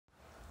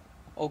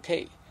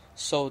Okay,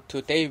 so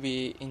today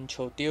we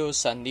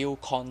introduce a new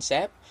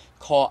concept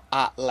called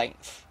arc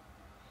length.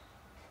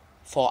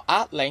 For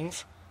arc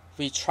length,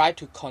 we try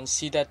to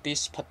consider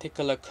this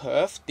particular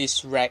curve,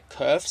 this red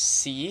curve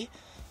C,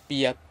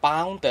 be a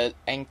bounded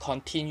and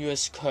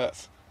continuous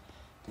curve.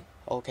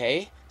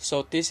 Okay,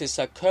 so this is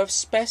a curve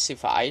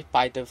specified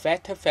by the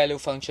vector value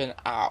function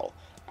R.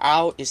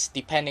 R is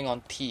depending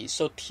on t,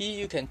 so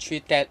t you can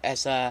treat that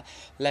as a,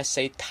 let's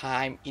say,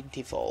 time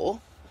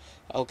interval.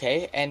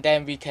 Okay, and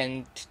then we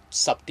can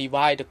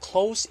subdivide the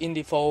closed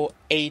interval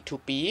a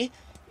to b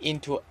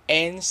into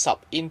n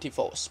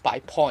subintervals by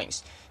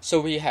points.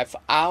 So we have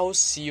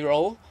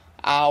R0,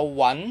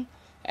 R1,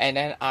 and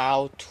then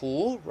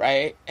R2,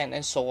 right? And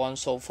then so on and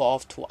so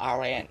forth to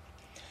Rn.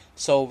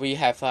 So we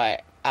have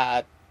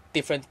a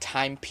different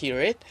time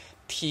period,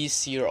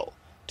 T0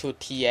 to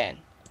Tn.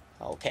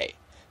 Okay,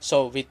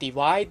 so we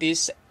divide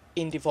this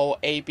interval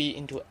AB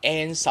into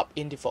n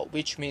subinterval,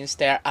 which means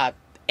there are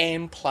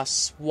n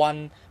plus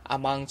 1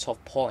 amount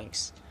of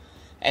points.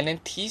 And then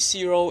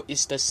T0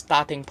 is the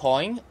starting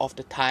point of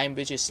the time,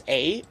 which is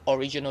A,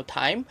 original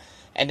time.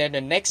 And then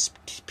the next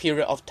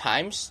period of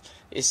times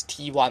is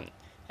T1.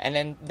 And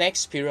then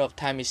next period of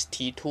time is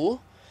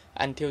T2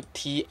 until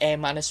Tn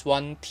minus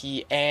 1,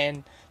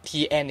 Tn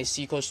is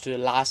equals to the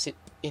last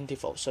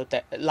interval. So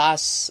that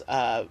last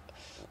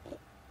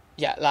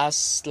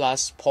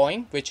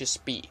point, which is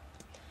B.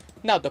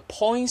 Now the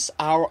points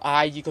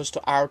Ri equals to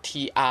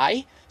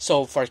Rti.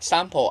 So for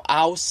example,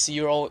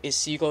 R0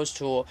 is equals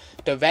to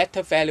the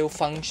vector value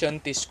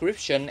function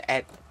description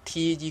at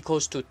t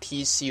equals to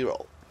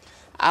T0.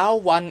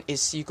 R1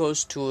 is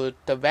equals to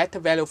the vector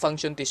value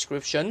function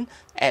description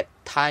at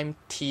time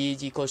t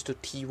equals to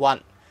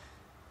T1.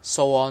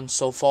 So on and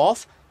so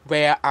forth,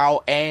 where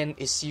Rn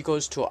is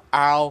equals to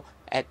R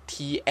at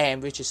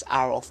Tn, which is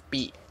R of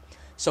B.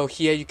 So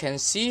here you can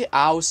see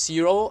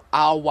R0,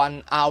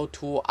 R1,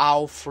 R2,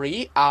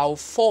 R3,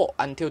 R4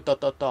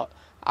 until ...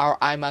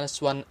 Ri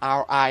minus 1,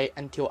 Ri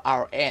until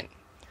Rn.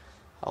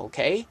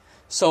 Okay,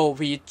 so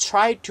we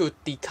try to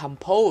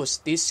decompose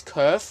this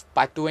curve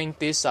by doing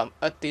this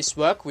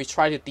work. We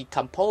try to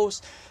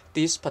decompose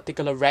this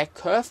particular red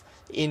curve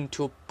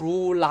into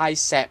blue line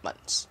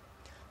segments.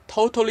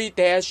 Totally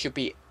there should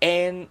be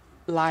n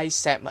line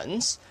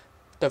segments.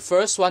 The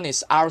first one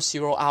is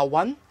R0,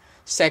 R1.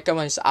 Second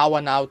one is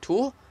R1,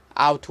 R2,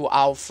 R2,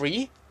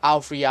 R3,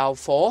 R3,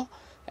 R4,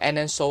 and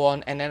then so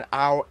on, and then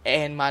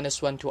Rn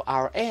minus 1 to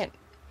Rn.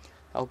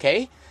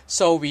 Okay,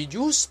 so we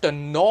use the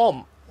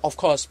norm, of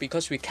course,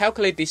 because we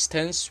calculate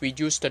distance, we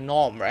use the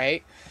norm,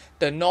 right?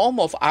 The norm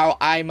of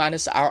Ri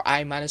minus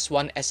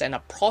 1 as an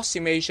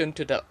approximation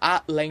to the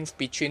arc length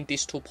between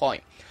these 2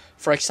 points.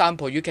 For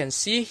example, you can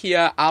see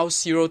here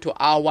R0 to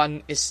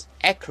R1 is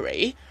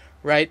accurate,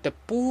 right? The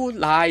blue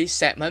line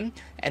segment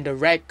and the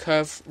red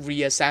curve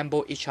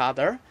reassemble each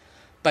other.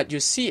 But you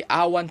see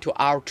R1 to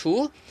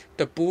R2,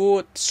 the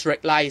blue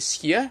straight line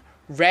is here,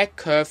 red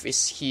curve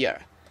is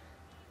here.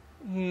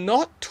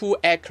 Not too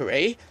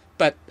accurate,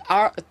 but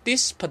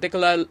this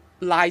particular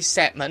line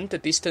segment, the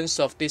distance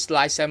of this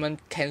line segment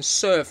can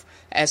serve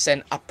as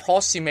an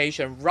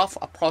approximation, rough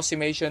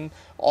approximation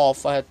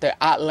of the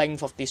arc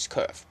length of this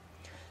curve.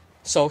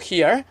 So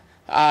here,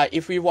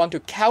 if we want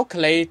to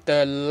calculate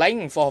the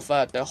length of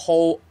the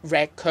whole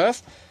red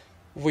curve,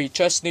 we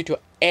just need to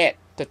add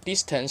the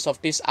distance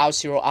of this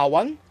R0,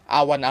 R1,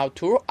 R1,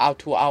 R2,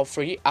 R2,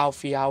 R3,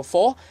 R3,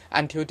 R4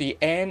 until the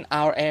n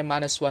Rn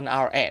minus 1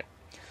 Rn.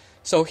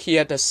 So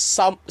here the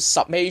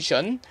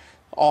summation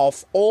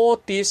of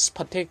all this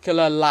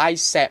particular line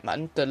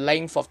segment, the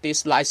length of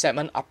this line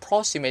segment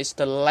approximates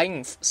the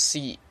length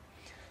C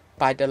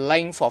by the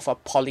length of a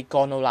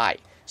polygonal line.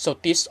 So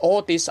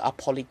all these are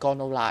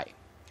polygonal line.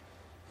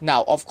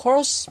 Now, of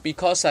course,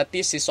 because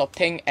this is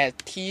obtained at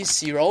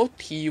T0,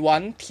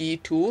 T1,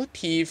 T2,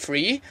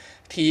 T3,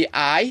 Ti,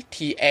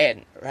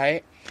 Tn,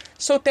 right?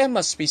 So there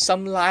must be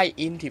some line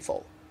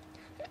interval,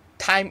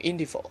 time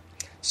interval.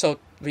 So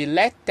we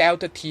let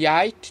delta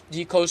Ti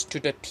equals to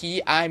the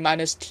Ti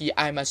minus Ti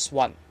minus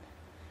 1.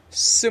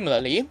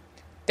 Similarly,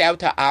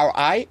 delta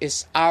Ri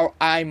is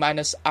Ri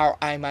minus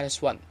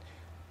 1.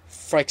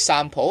 For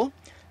example,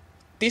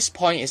 this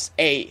point is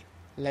A.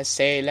 Let's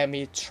say, let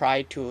me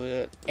try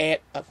to add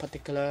a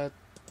particular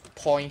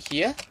point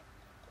here,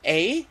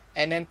 A,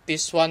 and then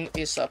this one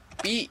is a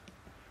B.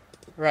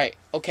 Right,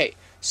 okay,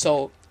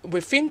 so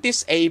within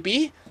this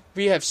AB,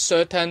 we have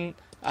certain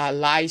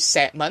line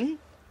segment,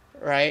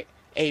 right,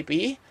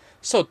 AB.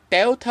 So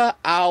delta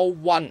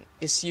R1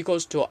 is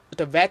equals to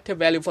the vector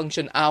value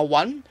function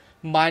R1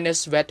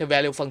 minus vector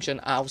value function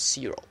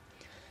R0.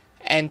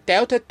 And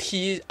delta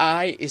Ti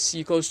is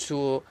equals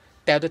to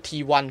delta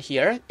T1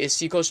 here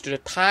is equals to the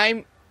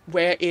time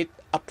where it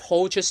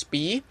approaches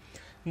B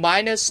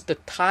minus the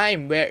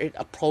time where it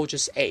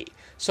approaches A.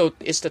 So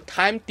it's the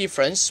time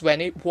difference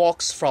when it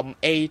walks from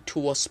A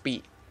towards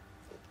B.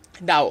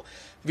 Now,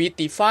 we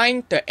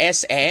define the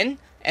Sn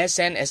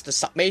as the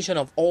summation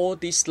of all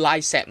these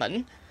line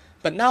segments.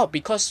 But now,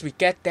 because we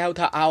get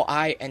delta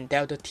Ri and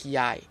delta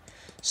Ti,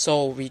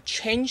 So we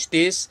change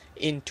this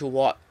into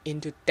what?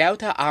 Into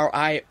delta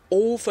Ri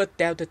over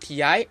delta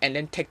Ti, and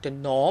then take the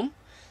norm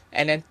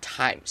and then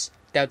times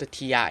delta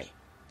Ti.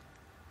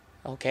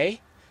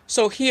 Okay,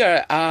 so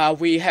here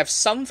we have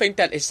something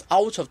that is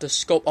out of the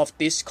scope of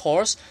this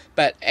course,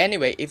 but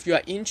anyway, if you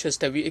are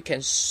interested, we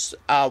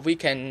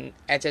can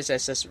add this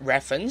as a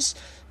reference.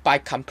 By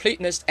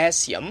completeness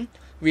axiom,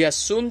 we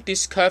assume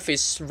this curve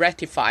is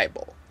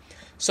rectifiable.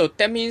 So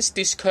that means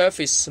this curve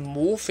is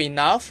smooth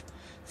enough.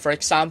 For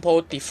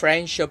example,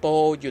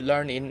 differentiable, you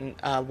learn in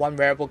one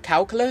variable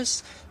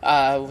calculus.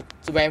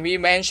 When we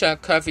mention a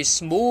curve is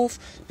smooth,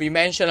 we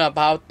mention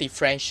about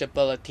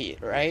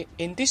differentiability, right?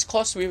 In this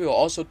course, we will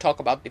also talk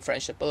about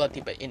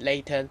differentiability, but in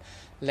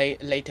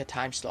later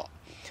time slot.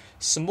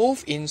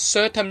 Smooth in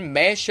certain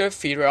measure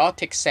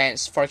theoretic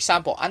sense. For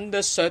example,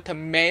 under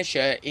certain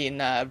measure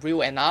in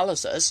real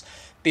analysis,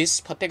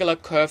 this particular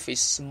curve is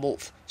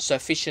smooth,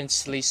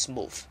 sufficiently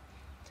smooth.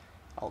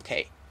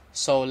 Okay.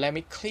 So let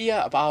me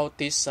clear about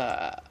this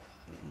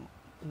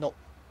note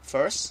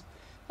first.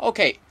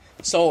 Okay,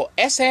 so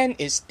Sn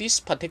is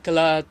this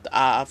particular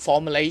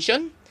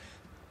formulation.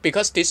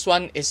 Because this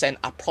one is an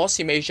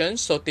approximation,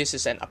 so this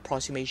is an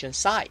approximation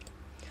sign.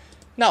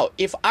 Now,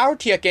 if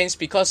RT against,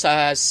 because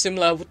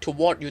similar to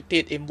what you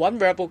did in one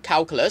variable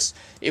calculus,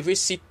 if we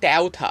see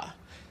delta,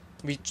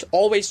 we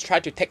always try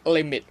to take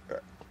limit,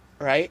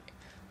 right?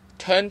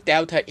 Turn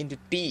delta into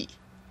D.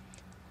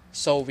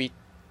 So we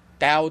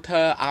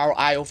delta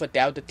Ri over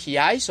delta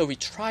Ti, so we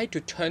try to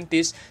turn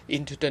this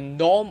into the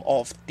norm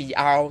of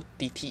dr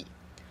dt.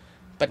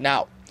 But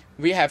now,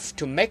 we have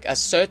to make a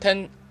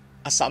certain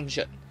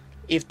assumption.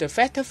 If the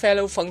vector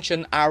value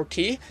function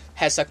Rt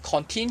has a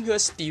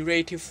continuous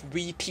derivative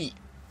Vt,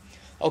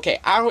 okay,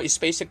 R is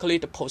basically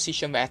the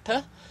position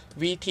vector,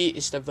 Vt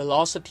is the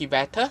velocity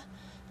vector,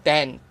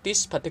 then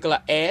this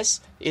particular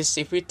S is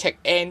if we take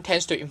n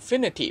tends to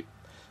infinity.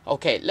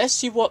 Okay, let's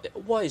see what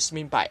is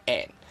meant by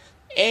n.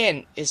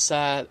 N is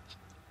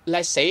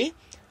let's say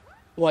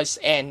was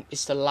n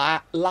is the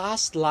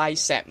last line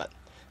segment.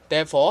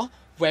 Therefore,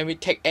 when we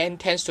take n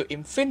tends to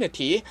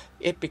infinity,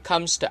 it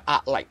becomes the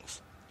arc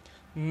length.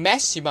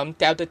 Maximum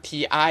delta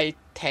Ti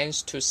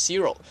tends to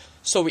 0.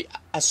 So we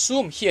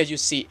assume here you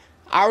see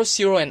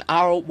R0 and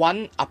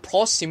R1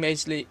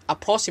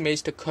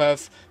 approximates the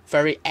curve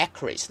very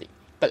accurately.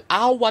 But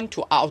R1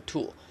 to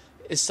R2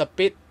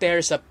 there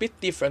is a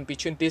bit different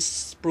between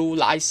this blue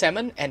line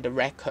segment and the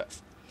red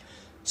curve.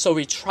 So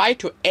we try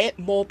to add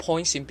more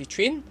points in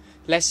between.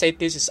 Let's say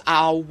this is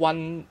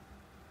R1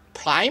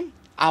 prime,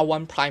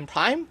 R1 prime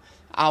prime,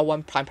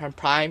 R1 prime prime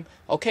prime.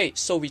 Okay,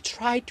 so we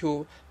try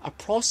to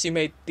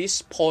approximate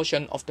this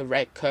portion of the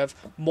red curve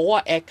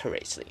more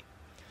accurately.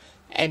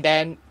 And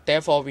then,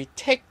 therefore, we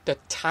take the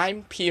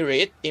time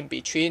period in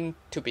between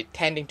to be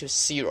tending to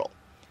 0.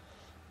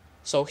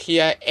 So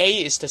here,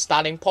 A is the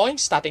starting point,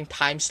 starting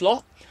time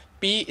slot.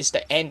 B is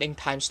the ending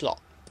time slot.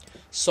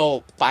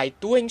 So by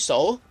doing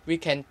so, we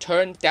can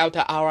turn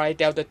delta Ri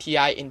delta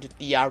Ti into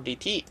dr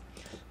dt,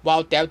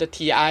 while delta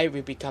Ti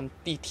will become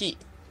dt.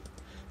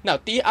 Now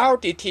dr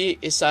dt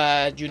is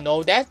you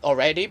know that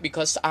already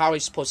because R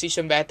is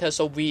position vector,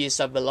 so V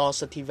is a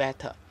velocity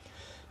vector.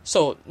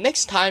 So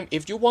next time,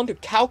 if you want to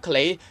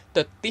calculate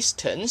the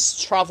distance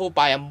traveled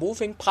by a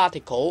moving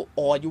particle,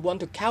 or you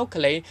want to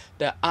calculate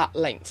the arc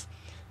length,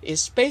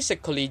 it's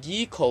basically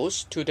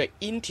equals to the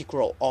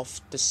integral of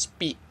the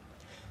speed.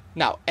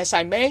 Now, as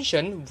I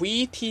mentioned,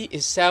 Vt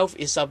itself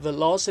is a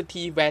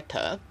velocity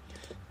vector.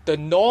 The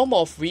norm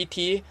of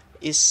Vt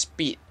is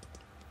speed,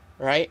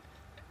 right?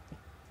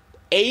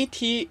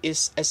 At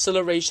is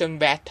acceleration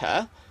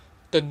vector.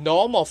 The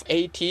norm of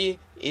At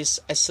is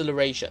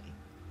acceleration.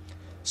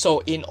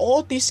 So in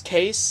all these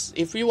cases,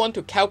 if we want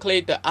to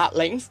calculate the arc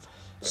length,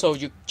 so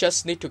you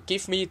just need to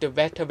give me the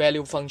vector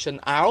value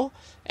function R,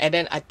 and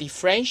then I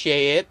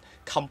differentiate it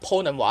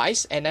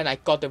component-wise, and then I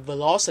got the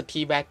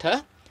velocity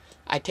vector.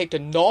 I take the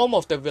norm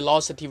of the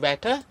velocity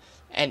vector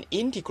and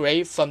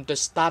integrate from the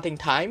starting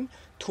time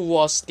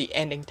towards the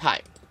ending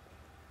time.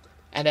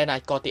 And then I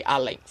got the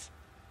arc length.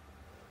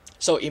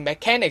 So in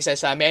mechanics,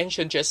 as I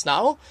mentioned just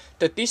now,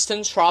 the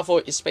distance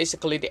traveled is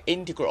basically the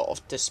integral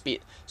of the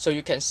speed. So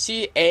you can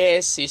see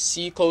as is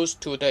equals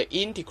to the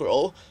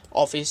integral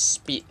of its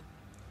speed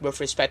with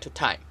respect to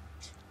time.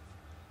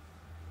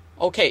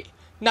 Okay,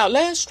 now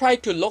let's try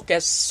to look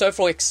at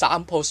several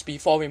examples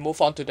before we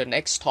move on to the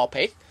next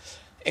topic.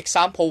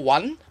 Example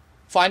 1,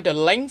 find the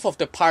length of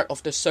the part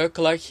of the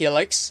circular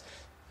helix.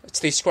 It's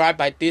described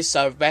by this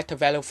vector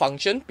value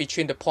function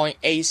between the point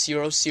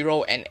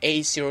A00 and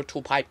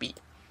A02 pi b.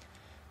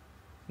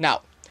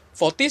 Now,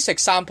 for this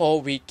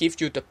example, we give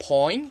you the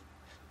point,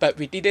 but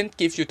we didn't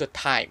give you the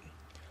time.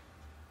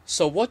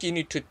 So what you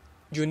need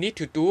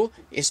to do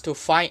is to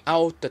find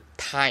out the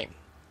time,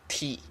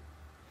 t.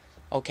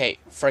 Okay,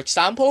 for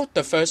example,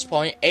 the first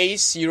point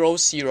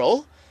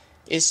A00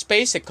 is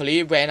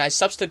basically when I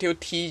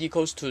substitute t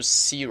equals to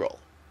 0.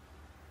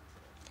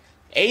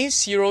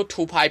 A0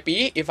 2 pi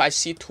b, if I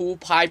see 2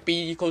 pi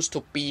b equals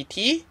to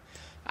bt,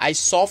 I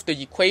solve the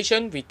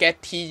equation, we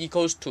get t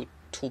equals to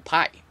 2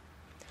 pi.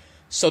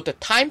 So the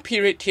time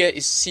period here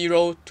is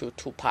 0 to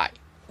 2 pi.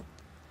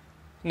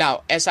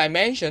 Now, as I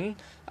mentioned,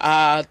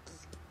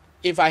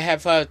 if I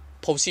have a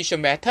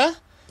position vector,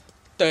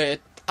 the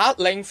arc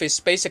length is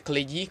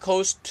basically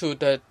equals to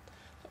the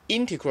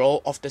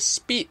integral of the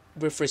speed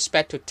with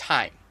respect to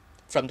time,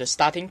 from the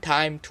starting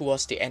time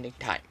towards the ending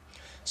time.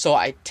 So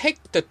I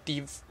take the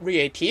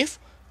derivative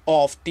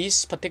of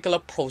this particular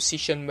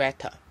position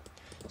vector.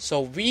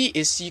 So v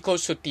is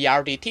equals to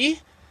dr dt,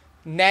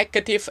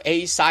 negative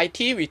a sine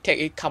t, we take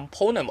it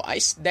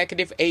component-wise,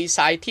 negative a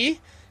sine t,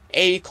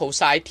 a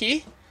cosine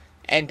t,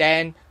 and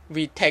then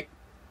we take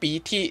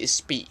bt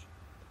is b.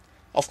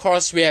 Of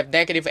course, we have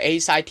negative a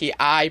sine t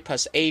I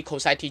plus a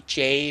cosine t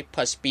j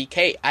plus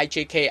bk,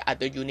 ijk are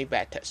the unit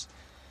vectors.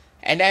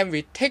 And then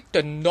we take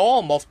the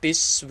norm of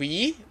this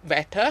v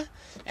vector,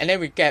 and then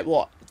we get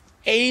what?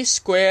 A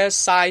square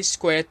sine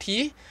square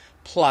t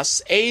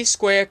plus a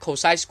square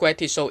cosine square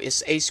t, so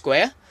it's a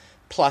square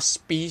plus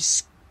b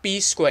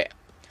square.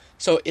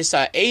 So it's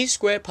a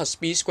square plus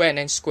b square and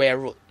then square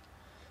root.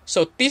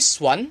 So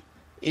this one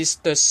is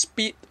the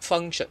speed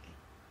function.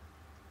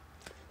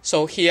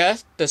 So here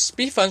the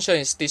speed function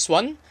is this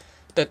one.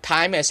 The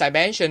time, as I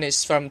mentioned,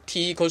 is from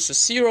t equals to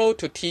 0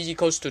 to t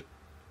equals to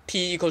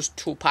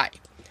 2 pi.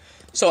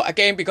 So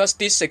again, because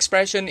this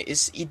expression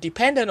is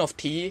independent of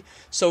t,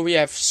 so we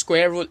have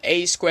square root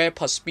a square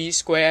plus b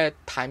square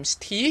times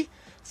t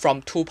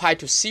from 2 pi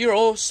to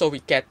 0, so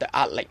we get the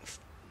arc length.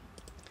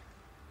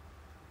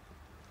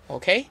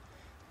 Okay,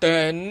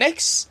 the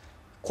next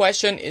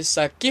question is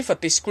give a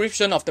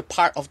description of the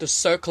part of the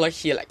circular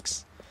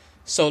helix.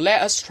 So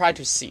let us try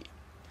to see.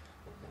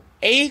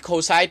 A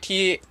cosine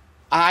t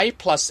I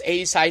plus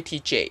a sine t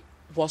j,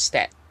 what's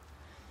that?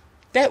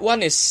 That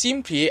one is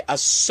simply a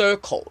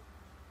circle,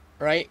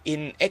 right?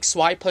 In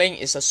xy plane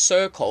is a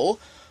circle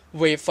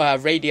with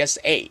radius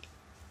a.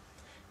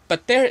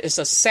 But there is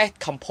a z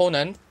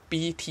component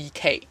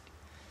btk.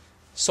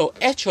 So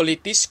actually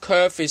this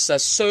curve is a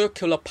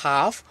circular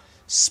path,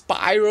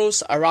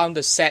 spirals around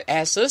the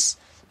z-axis,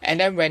 and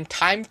then when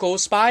time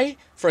goes by,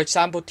 for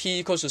example, t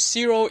equals to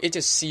 0, it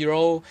is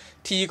 0,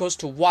 t equals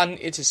to 1,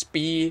 it is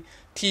b,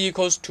 t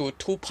equals to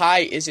 2 pi,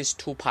 it is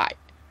 2 pi.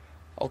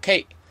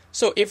 Okay,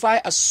 so if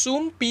I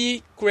assume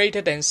b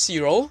greater than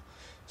 0,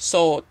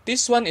 so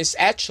this one is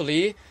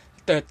actually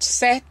the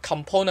z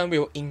component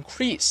will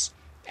increase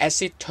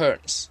as it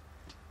turns.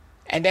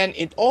 And then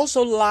it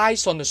also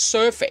lies on the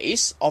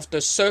surface of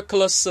the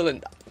circular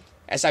cylinder.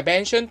 As I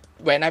mentioned,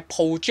 when I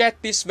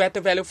project this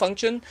vector value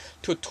function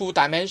to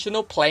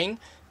two-dimensional plane,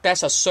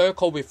 that's a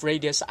circle with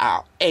radius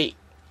r, a.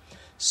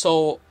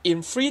 So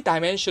in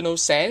three-dimensional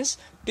sense,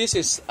 this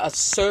is a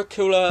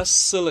circular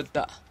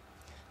cylinder.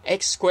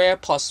 X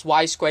squared plus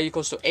y squared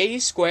equals to a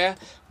squared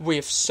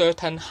with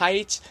certain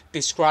height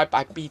described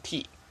by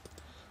bt.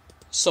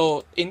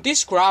 So in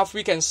this graph,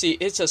 we can see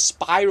it's a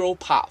spiral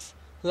path,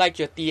 like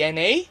your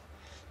DNA.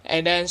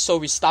 And then so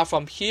we start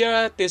from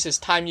here, this is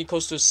time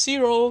equals to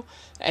 0,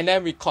 and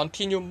then we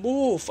continue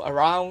move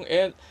around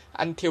it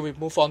until we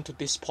move on to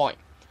this point.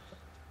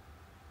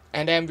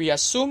 And then we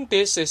assume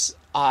this is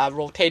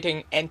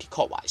rotating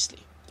anti-clockwise.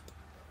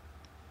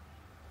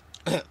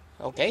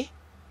 Okay.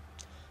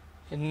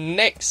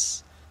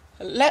 Next,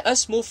 let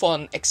us move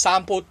on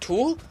example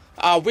 2,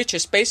 which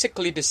is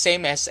basically the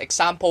same as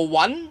example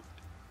 1,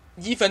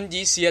 even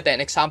easier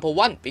than example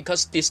 1,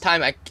 because this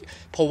time I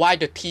provide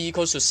the t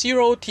equals to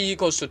 0, t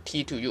equals to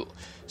t to u.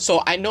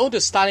 So I know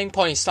the starting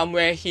point is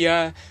somewhere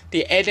here,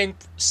 the ending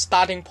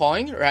starting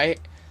point, right?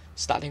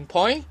 Starting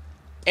point,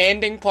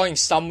 ending point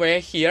is somewhere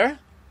here.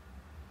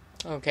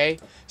 Okay,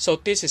 so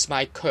this is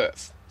my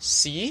curve,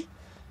 C.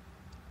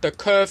 The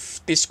curve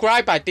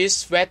described by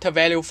this vector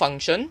value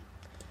function.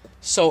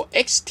 So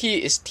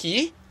xt is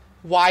t,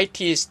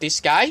 yt is this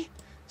guy,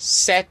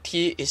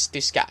 zt is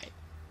this guy.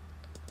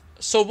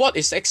 So what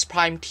is x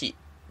prime t?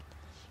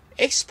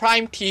 X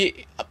prime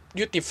t,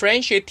 you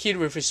differentiate t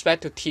with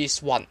respect to t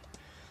is 1.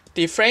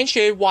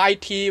 Differentiate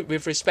yt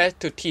with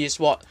respect to t is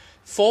what?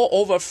 4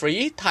 over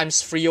 3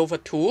 times 3 over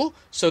 2,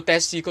 so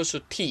that's equals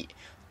to t.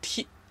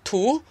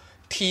 2,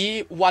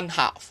 t 1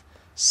 half.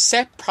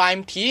 Z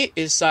prime t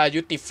is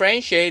you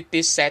differentiate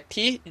this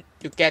zt,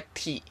 you get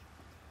t.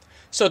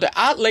 So the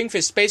arc length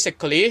is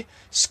basically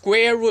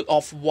square root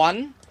of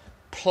 1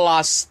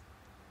 plus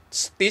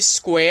this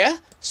square,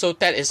 so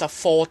that is a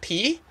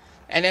 4t,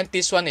 and then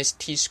this one is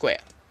t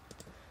squared.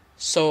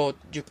 So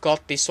you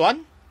got this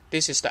one,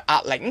 this is the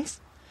arc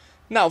length.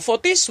 Now for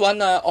this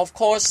one, of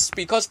course,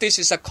 because this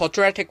is a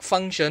quadratic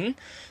function,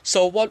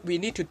 so what we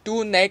need to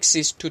do next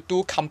is to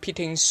do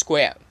computing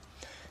square.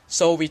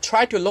 So we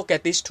try to look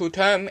at these two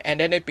terms, and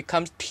then it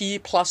becomes t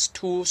plus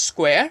 2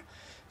 square.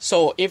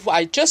 So if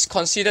I just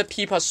consider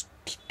t plus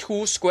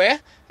 2 square,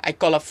 I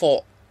got a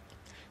 4.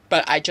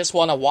 But I just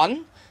want a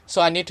 1,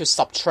 so I need to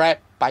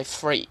subtract by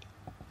 3.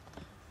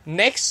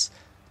 Next,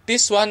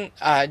 this one,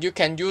 you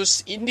can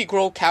use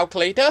integral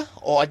calculator,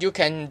 or you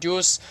can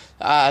use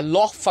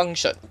log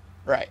function,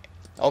 right?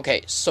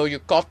 Okay, so you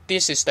got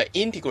this is the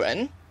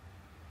integrand.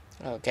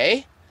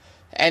 Okay,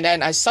 and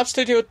then I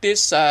substitute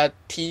this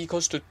t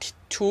equals to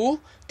 2,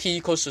 t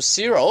equals to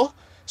 0.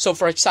 So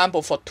for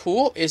example, for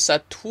 2, it's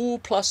a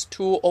 2 plus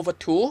 2 over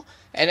 2.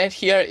 And then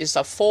here is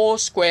a 4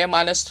 square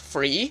minus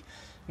 3.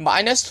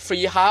 Minus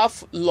 3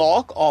 half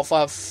log of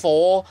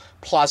 4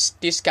 plus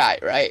this guy,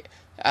 right?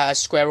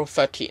 Square root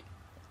 13.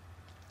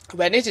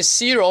 When it is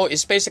 0,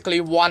 it's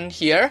basically 1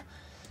 here.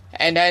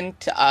 And then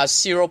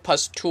 0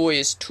 plus 2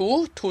 is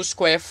 2. 2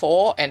 square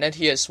 4. And then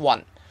here is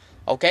 1.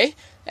 Okay?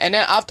 And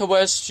then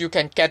afterwards, you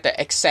can get the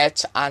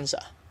exact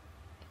answer.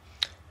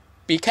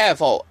 Be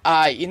careful.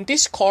 In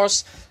this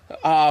course,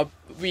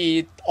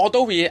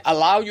 although we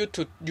allow you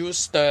to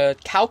use the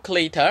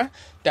calculator,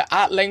 the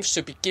arc length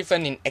should be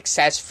given in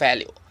exact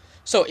value.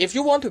 So if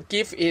you want to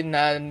give in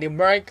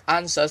numeric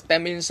answers,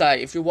 that means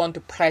if you want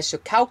to press your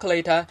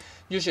calculator,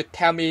 you should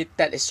tell me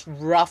that it's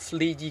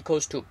roughly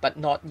equals to, but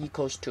not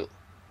equals to.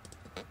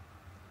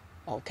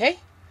 Okay?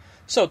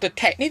 So the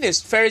technique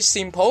is very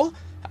simple.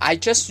 I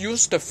just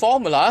use the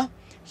formula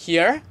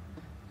here.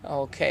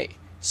 Okay.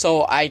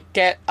 So I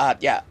get,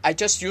 I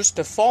just use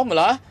the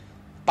formula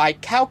by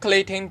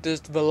calculating the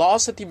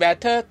velocity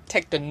vector,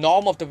 take the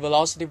norm of the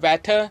velocity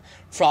vector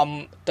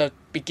from the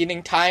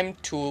beginning time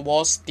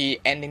towards the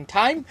ending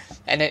time,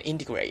 and then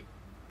integrate.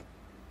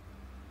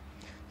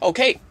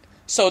 Okay,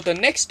 so the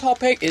next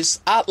topic is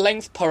arc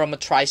length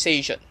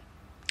parametrization.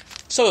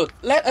 So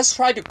let us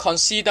try to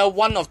consider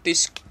one of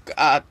this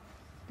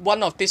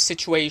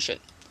situation.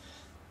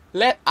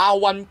 Let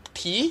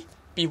R1t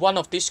be one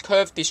of this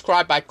curve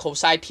described by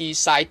cosine t,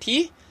 sine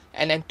t,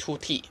 and then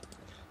 2t.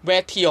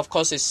 Where t, of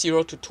course, is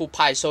 0 to 2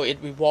 pi, so it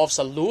revolves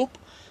a loop,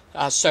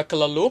 a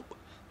circular loop.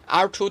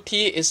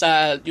 R2t is,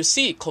 you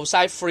see,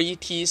 cosine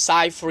 3t,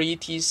 sine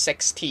 3t,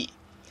 6t.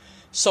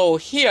 So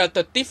here,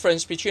 the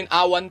difference between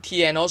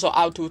R1t and also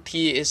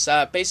R2t is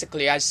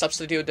basically I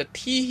substitute the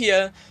t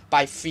here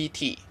by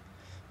 3t.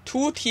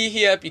 2t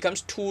here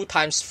becomes 2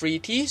 times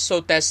 3t,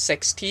 so that's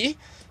 6t.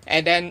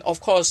 And then,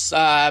 of course,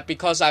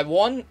 because I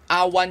want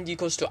R1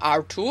 equals to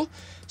R2,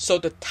 so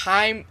the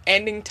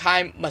ending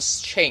time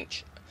must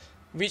change.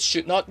 We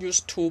should not use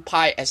 2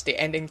 pi as the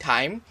ending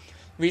time.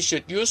 We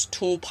should use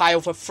 2 pi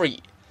over 3.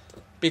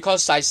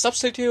 Because I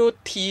substitute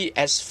t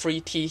as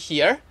 3t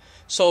here,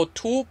 so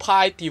 2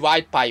 pi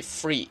divided by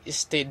 3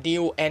 is the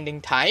new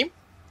ending time.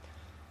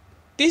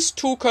 These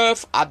two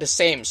curves are the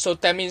same, so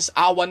that means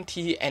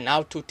R1t and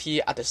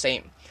R2t are the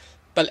same.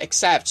 But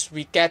except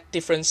we get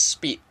different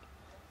speed.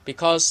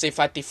 Because if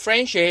I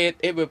differentiate,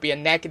 it will be a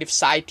negative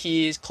sine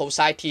t,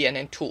 cosine t, and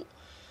then 2.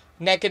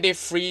 Negative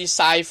 3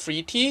 sine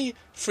 3t,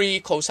 3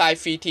 cosine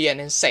 3t,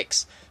 and then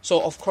 6.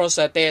 So of course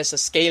there is a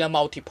scalar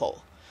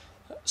multiple.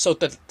 So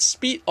the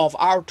speed of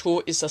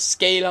R2 is a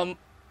scalar,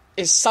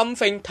 is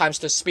something times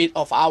the speed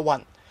of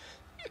R1.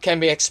 It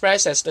can be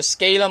expressed as the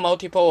scalar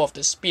multiple of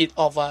the speed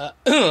of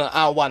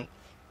R1.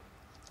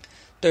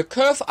 The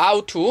curve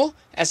R2,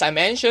 as I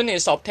mentioned,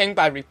 is obtained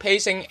by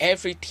replacing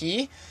every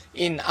t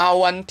in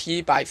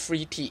R1t by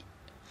 3t.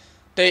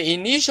 The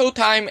initial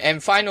time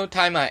and final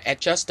time are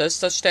adjusted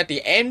such that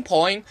the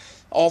endpoint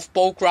of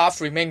both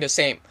graphs remain the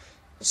same.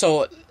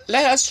 So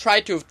let us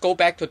try to go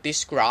back to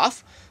this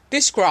graph.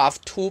 This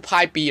graph 2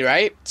 pi b,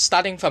 right?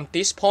 Starting from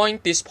this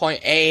point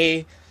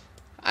A,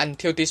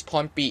 until this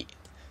point B.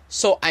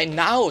 So I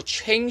now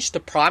change the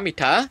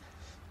parameter,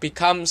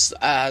 becomes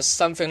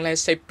something,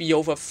 let's say b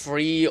over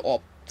 3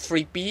 or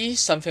 3b,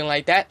 something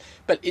like that.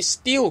 But it's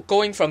still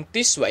going from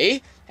this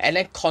way and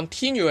then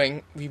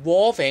continuing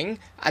revolving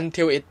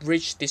until it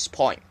reaches this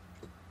point.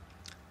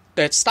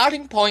 The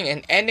starting point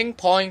and ending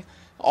point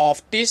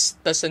of this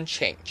doesn't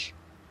change.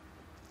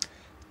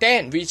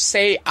 Then we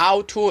say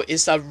R2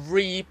 is a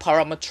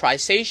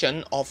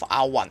reparametrization of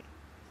R1.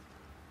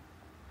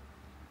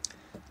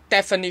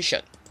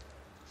 Definition.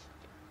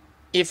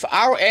 If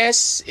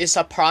Rs is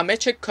a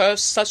parametric curve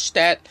such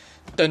that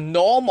the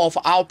norm of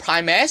R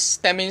prime s,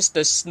 that means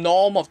the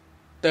norm of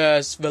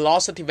the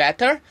velocity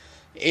vector,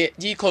 it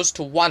equals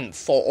to 1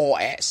 for all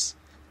s,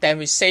 then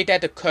we say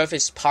that the curve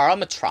is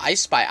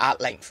parametrized by arc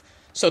length.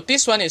 So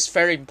this one is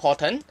very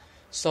important.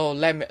 So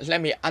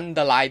let me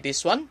underline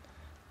this one.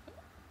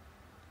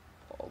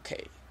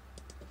 Okay.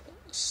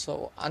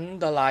 So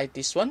underline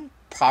this one,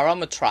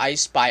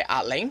 parametrized by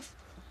arc length.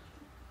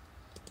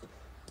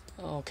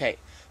 Okay.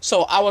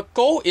 So our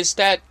goal is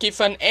that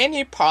given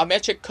any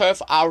parametric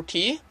curve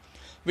RT,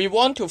 we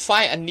want to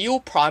find a new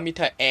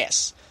parameter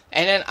s.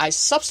 And then I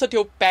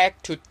substitute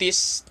back to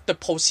this the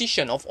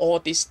position of all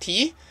this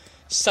t,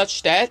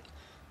 such that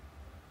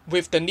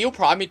with the new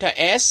parameter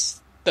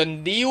s, the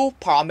new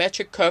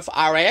parametric curve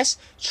Rs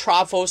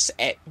travels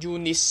at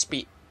unit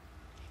speed.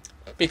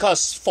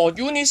 Because for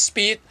unit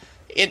speed,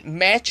 it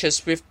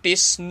matches with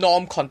this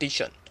norm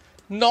condition.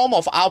 Norm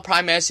of R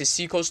prime s is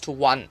equals to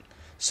 1.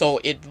 So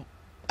it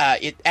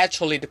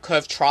actually the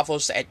curve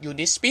travels at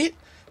unit speed.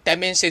 That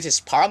means it is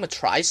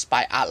parametrized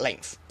by arc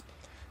length.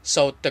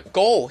 So the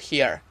goal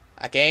here,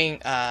 again,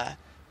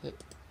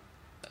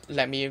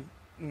 let me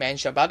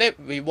mention about it.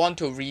 We want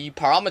to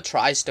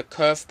reparametrize the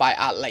curve by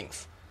arc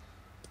length.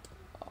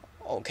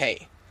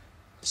 Okay,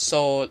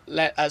 so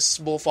let us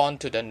move on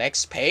to the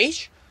next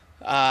page.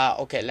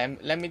 Okay,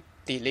 let me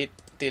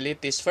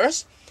delete this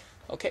first.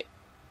 Okay,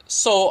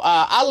 so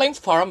arc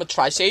length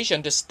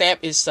parametrization, the step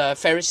is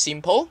very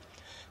simple.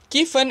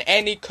 Given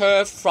any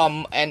curve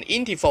from an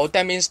interval,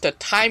 that means the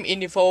time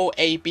interval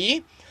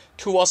AB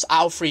towards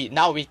R3.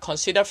 Now we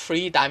consider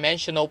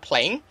three-dimensional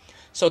plane.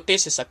 So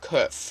this is a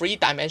curve,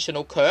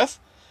 three-dimensional curve.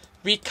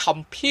 We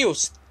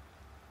compute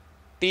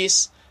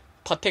this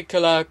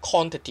particular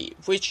quantity,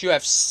 which you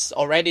have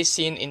already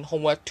seen in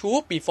homework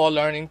 2 before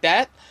learning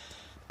that.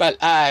 But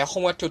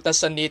homework 2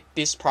 doesn't need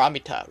this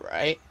parameter,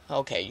 right?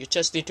 Okay, you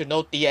just need to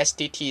know ds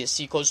dt is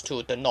equals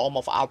to the norm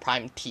of r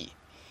prime t.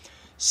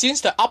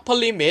 Since the upper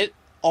limit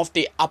of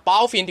the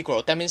above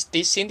integral, that means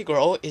this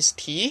integral is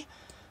t,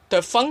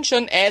 the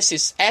function s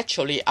is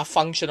actually a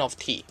function of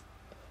t.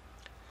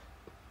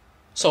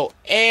 So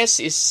s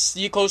is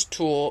equals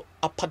to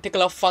a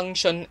particular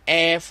function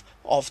f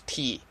of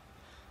t.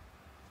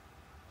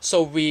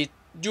 So we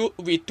do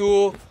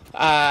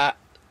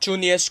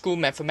junior school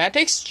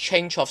mathematics,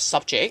 change of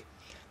subject,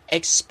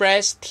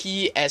 express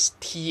t as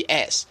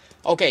ts.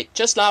 Okay,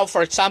 just now,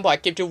 for example, I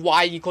give you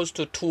y equals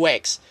to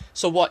 2x.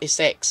 So what is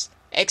x?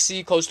 X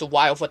equals to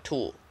y over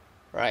 2,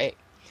 right?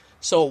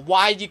 So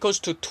y equals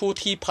to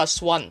 2t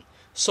plus 1.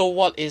 So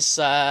what is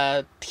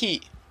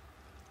t?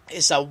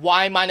 It's a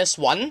y minus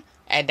 1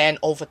 and then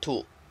over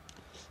 2.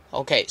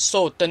 Okay,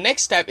 so the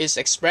next step is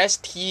express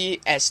t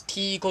as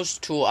t equals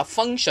to a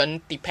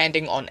function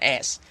depending on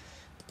s.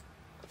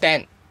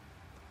 Then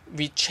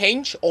we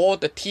change all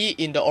the t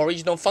in the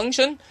original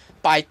function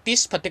by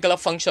this particular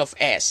function of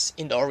s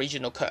in the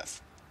original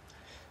curve.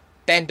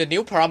 Then the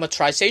new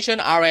parametrization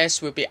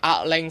Rs will be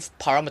arc length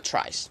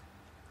parametrized.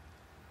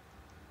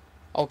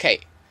 Okay,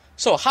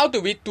 so how do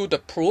we do the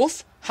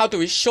proof? How do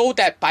we show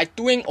that by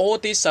doing all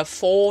these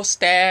 4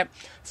 steps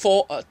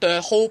for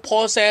the whole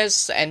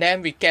process, and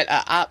then we get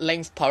an arc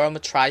length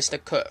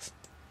parametrized curve?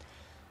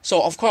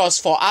 So of course,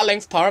 for arc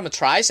length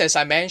parametrized, as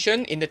I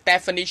mentioned in the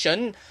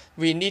definition,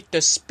 we need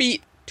the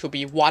speed to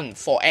be 1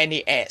 for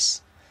any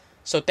s.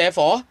 So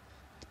therefore,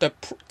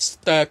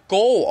 the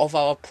goal of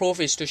our proof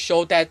is to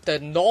show that the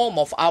norm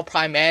of r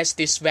prime s,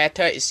 this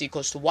vector, is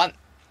equals to 1,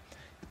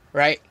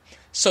 right?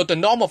 So the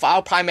norm of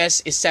r prime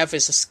s itself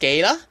is a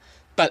scalar,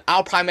 but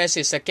r prime s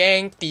is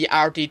again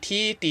dr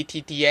dt,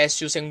 dt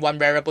ds using one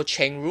variable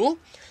chain rule,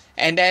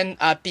 and then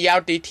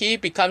dr dt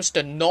becomes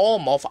the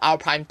norm of r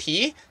prime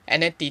t,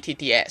 and then dt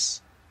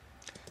ds.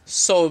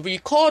 So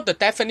recall the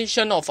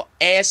definition of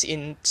s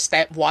in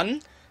step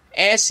 1.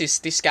 S is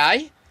this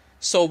guy.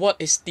 So what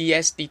is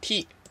ds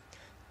dt?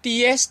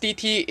 ds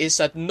dt is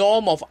a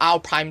norm of r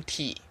prime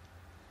t.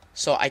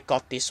 So I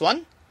got this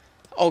one.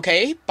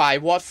 Okay, by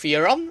what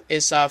theorem?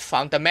 It's a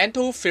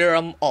fundamental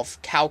theorem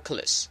of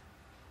calculus.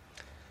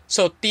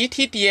 So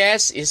dt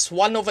ds is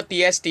 1 over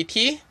ds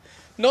dt.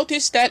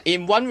 Notice that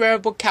in one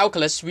variable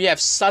calculus, we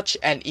have such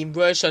an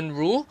inversion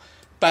rule,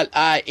 but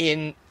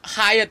in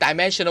higher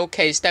dimensional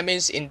case, that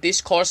means in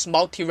this course,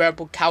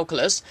 multivariable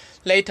calculus,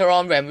 later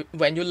on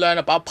when you learn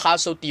about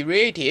partial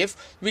derivative,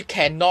 we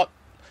cannot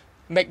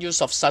make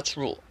use of such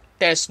rule.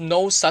 There's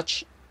no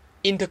such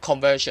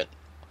interconversion,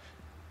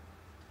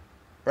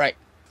 right?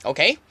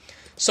 Okay,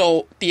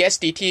 so ds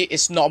dt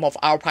is norm of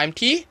r prime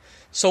t.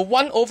 So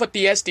 1 over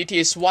ds dt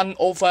is 1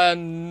 over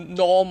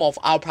norm of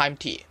r prime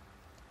t.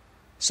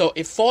 So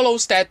it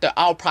follows that the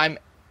r prime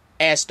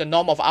s, the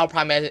norm of r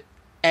prime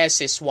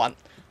s is 1.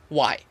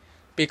 Why?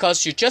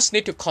 Because you just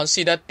need to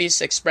consider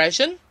this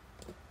expression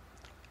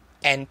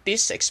and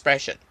this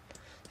expression.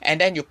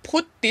 And then you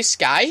put this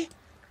guy,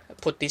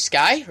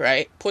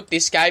 right? Put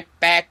this guy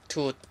back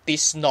to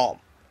this norm.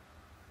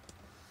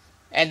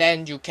 And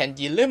then you can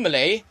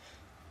eliminate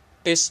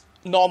this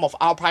norm of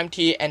r prime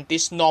t and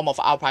this norm of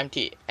r prime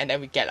t, and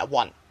then we get a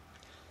 1.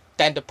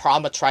 Then the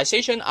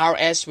parametrization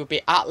Rs will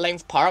be arc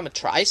length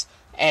parametrized,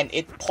 and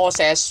it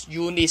possesses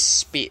unit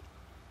speed.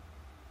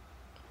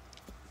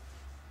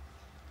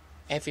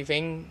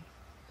 Everything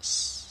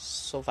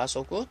so far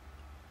so good,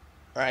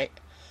 right?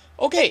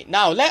 Okay,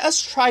 now let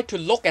us try to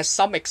look at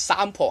some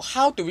example.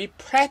 How do we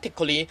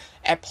practically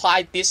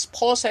apply this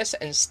process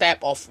and step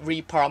of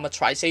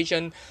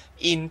reparametrization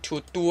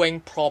into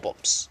doing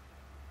problems?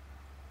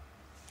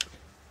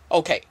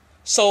 Okay,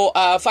 so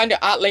find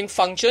the arc length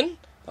function.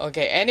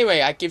 Okay,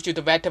 anyway, I give you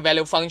the vector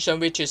value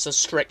function, which is a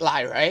straight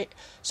line, right?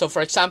 So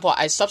for example,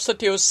 I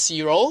substitute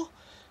 0,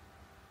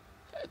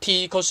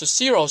 t equals to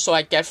 0, so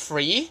I get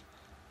 3,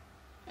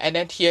 and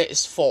then here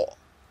is 4.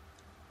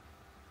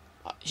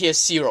 Here's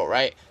 0,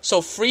 right?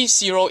 So 3,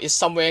 0 is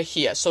somewhere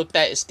here, so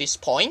that is this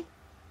point.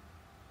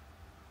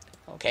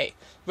 Okay,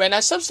 when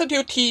I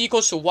substitute t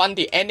equals to 1,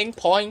 the ending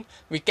point,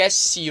 we get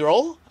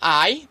 0,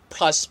 I,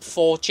 plus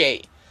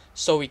 4j.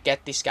 So we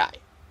get this guy.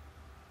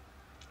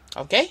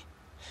 Okay.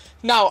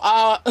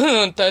 Now,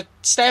 the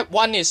step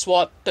 1 is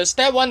what? The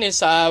step 1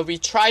 is we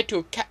try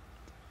to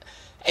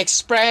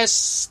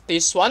express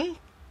this one,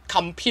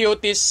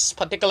 compute this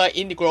particular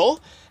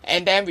integral,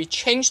 and then we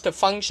change the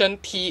function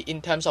t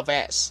in terms of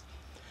s.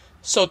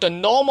 So the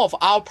norm of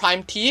r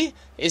prime t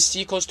is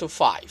equals to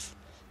 5.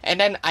 And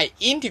then I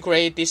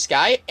integrate this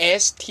guy,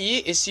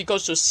 st is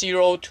equals to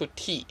 0 to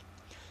t.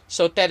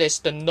 So that is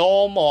the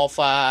norm of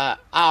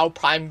r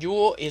prime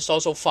u is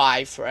also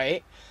 5,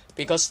 right?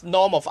 Because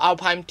norm of r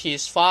prime t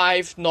is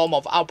 5, norm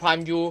of r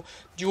prime u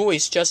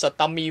is just a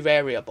dummy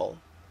variable.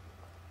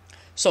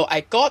 So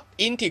I got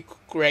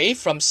integrate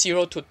from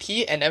 0 to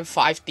t and then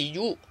 5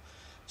 du.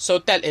 So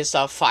that is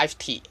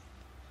 5t.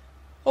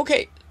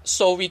 Okay,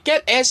 so we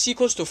get s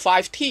equals to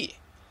 5t.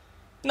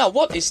 Now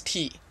what is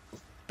t?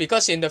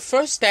 Because in the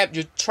first step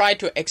you try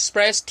to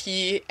express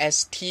t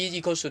as t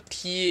equals to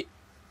t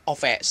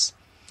of s.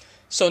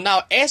 So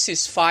now s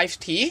is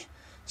 5t,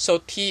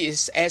 so t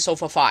is s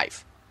over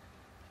 5.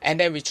 And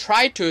then we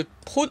try to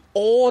put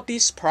all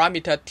these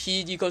parameter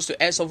t equals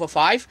to s over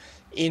 5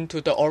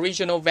 into the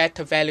original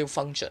vector value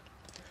function.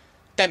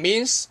 That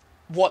means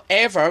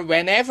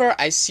whenever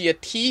I see a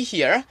t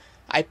here,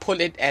 I put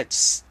it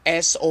as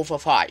s over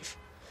 5.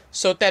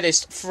 So that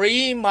is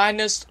 3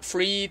 minus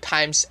 3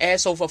 times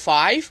s over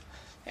 5.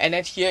 And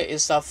then here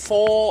is a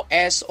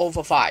 4s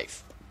over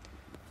 5.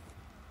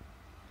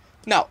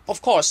 Now,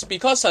 of course,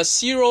 because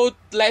 0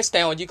 less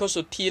than or equals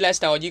to t less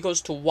than or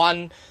equals to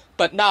 1,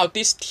 but now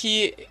this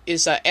t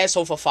is s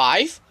over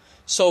 5.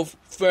 So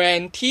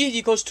when t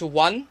equals to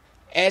 1,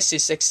 s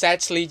is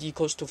exactly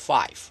equals to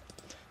 5.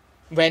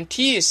 When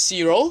t is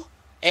 0,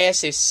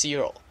 s is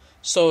 0.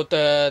 So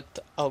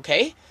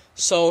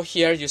so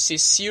here you see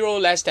 0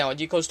 less than or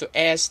equals to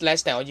s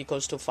less than or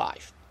equals to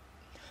 5.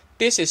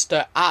 This is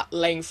the arc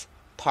length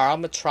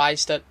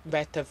parametrized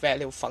vector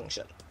value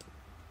function.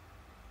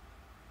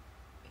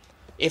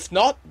 If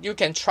not, you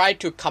can try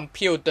to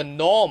compute the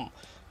norm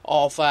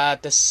of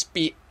the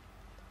speed,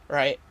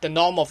 right? The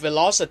norm of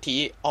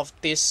velocity of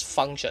this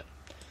function.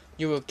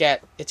 You will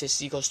get it is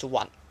equals to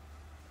 1.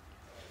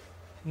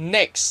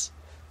 Next,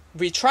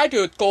 we try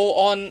to go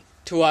on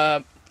to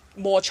a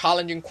more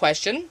challenging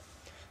question.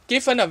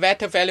 Given a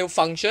vector value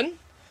function,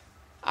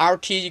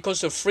 rt equals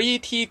to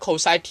 3t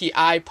cosine ti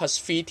plus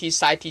 3t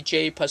sine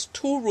tj plus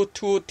 2 root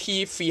 2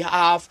 t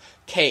 3/2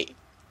 k.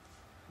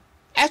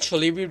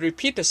 Actually, we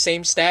repeat the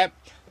same step.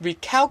 We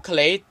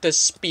calculate the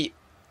speed.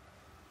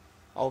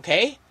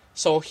 Okay,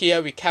 so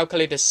here we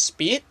calculate the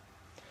speed.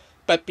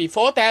 But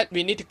before that,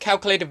 we need to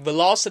calculate the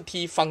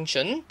velocity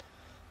function.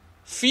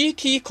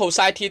 3t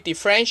cosine t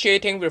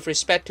differentiating with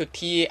respect to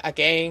t.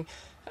 Again,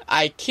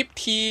 I keep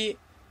t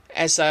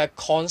as a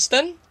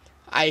constant.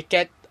 I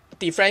get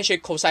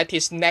differentiate cosine t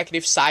is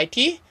negative sine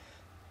t.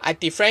 I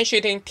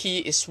differentiating t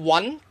is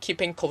 1,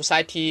 keeping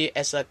cosine t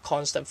as a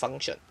constant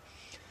function.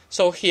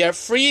 So here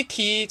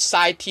 3t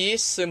sine t,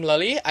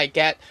 similarly, I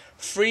get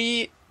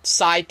 3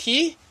 sine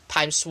t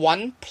times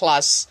 1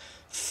 plus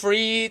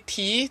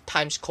 3t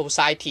times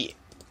cosine t.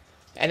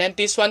 And then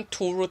this one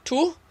 2 root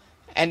 2,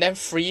 and then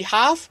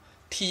 3/2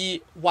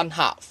 t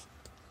 1/2.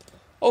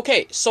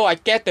 Okay, so I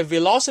get the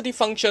velocity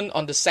function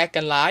on the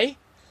second line,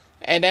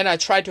 and then I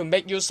try to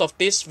make use of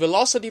this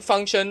velocity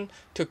function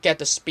to get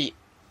the speed.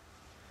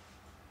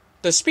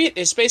 The speed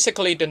is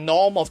basically the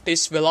norm of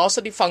this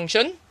velocity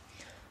function.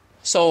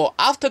 So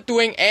after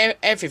doing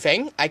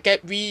everything, I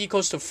get v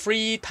equals to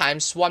 3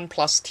 times 1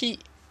 plus t.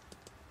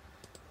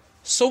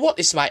 So what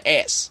is my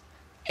s?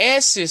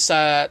 S is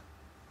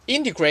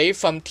integrate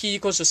from t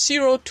equals to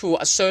 0 to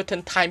a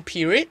certain time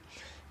period,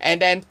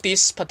 and then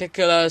this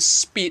particular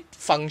speed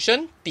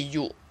function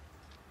du.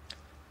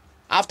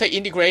 After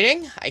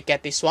integrating, I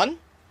get this one.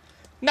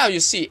 Now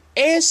you see,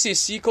 s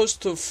is equals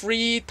to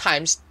 3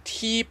 times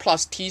t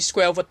plus t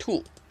squared over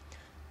 2.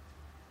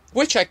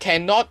 Which I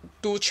cannot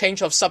do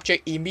change of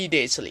subject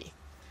immediately,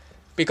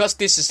 because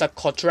this is a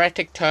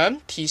quadratic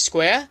term, t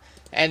squared,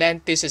 and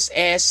then this is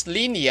s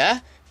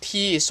linear,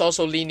 t is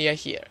also linear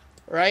here,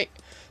 right?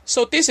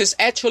 So this is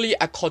actually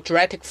a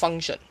quadratic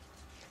function.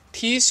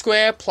 T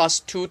squared plus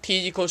 2t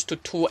equals to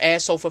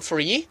 2s over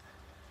 3.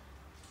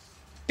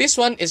 This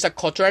one is a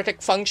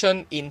quadratic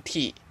function in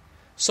t.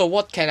 So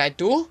what can I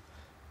do?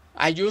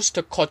 I use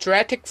the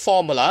quadratic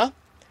formula,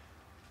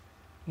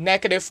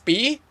 negative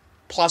b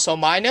plus or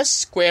minus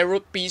square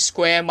root b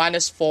squared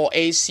minus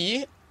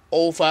 4ac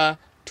over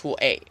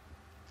 2a,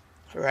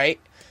 right?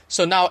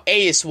 So now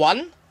a is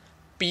 1,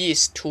 b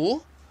is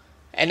 2,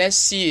 and then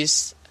c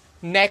is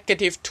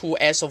negative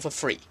 2s over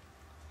 3.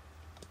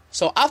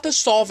 So after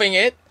solving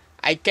it,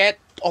 I get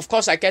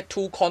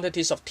two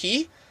quantities of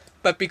t,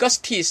 but because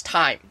t is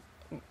time,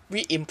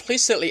 we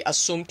implicitly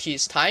assume t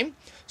is time,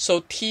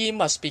 so t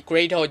must be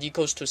greater or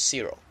equals to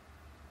 0.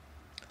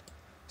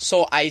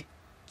 So I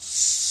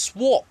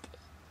swap.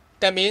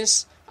 That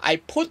means I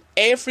put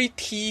every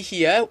t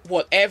here,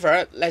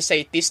 whatever, let's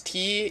say this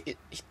t,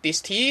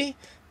 this t,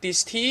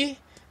 this t,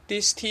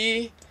 this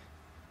t,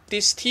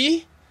 this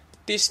t,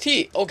 this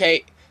t.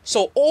 Okay,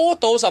 so all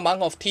those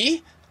amount of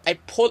t, I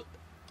put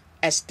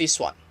as this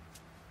one.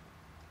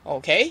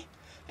 Okay,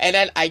 and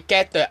then I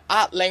get the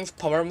arc length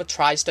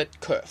parametrized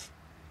curve,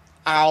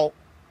 R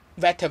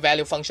vector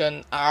value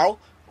function R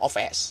of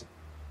s.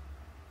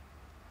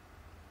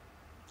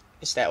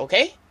 Is that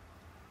okay?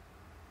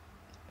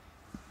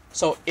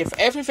 So if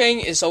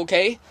everything is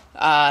okay,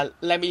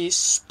 let me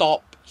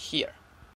stop here.